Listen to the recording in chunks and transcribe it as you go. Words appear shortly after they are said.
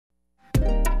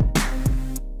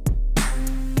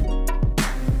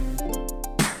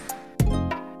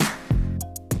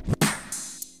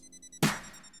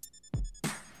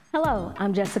Hello,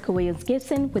 I'm Jessica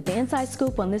Williams-Gibson with the Inside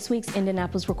Scoop on this week's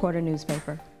Indianapolis Recorder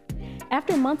newspaper.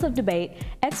 After months of debate,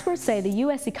 experts say the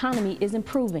U.S. economy is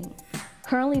improving.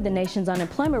 Currently, the nation's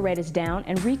unemployment rate is down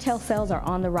and retail sales are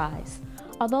on the rise.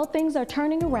 Although things are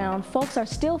turning around, folks are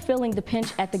still feeling the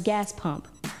pinch at the gas pump.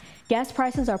 Gas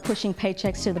prices are pushing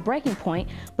paychecks to the breaking point,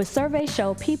 but surveys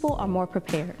show people are more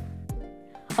prepared.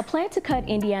 A plan to cut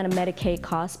Indiana Medicaid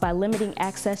costs by limiting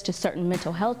access to certain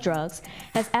mental health drugs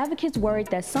has advocates worried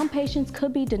that some patients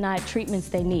could be denied treatments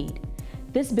they need.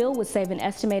 This bill would save an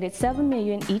estimated $7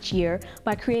 million each year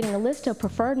by creating a list of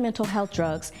preferred mental health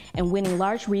drugs and winning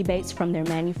large rebates from their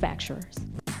manufacturers.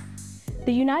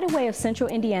 The United Way of Central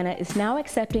Indiana is now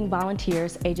accepting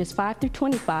volunteers ages 5 through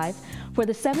 25 for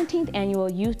the 17th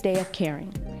Annual Youth Day of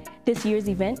Caring. This year's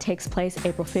event takes place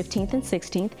April 15th and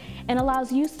 16th and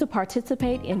allows youth to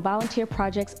participate in volunteer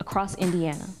projects across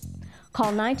Indiana.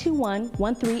 Call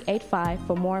 921-1385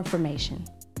 for more information.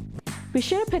 Be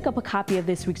sure to pick up a copy of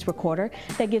this week's Recorder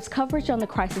that gives coverage on the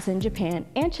crisis in Japan,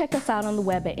 and check us out on the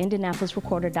web at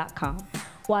indianapolisrecorder.com.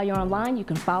 While you're online, you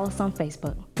can follow us on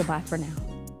Facebook. Goodbye for now.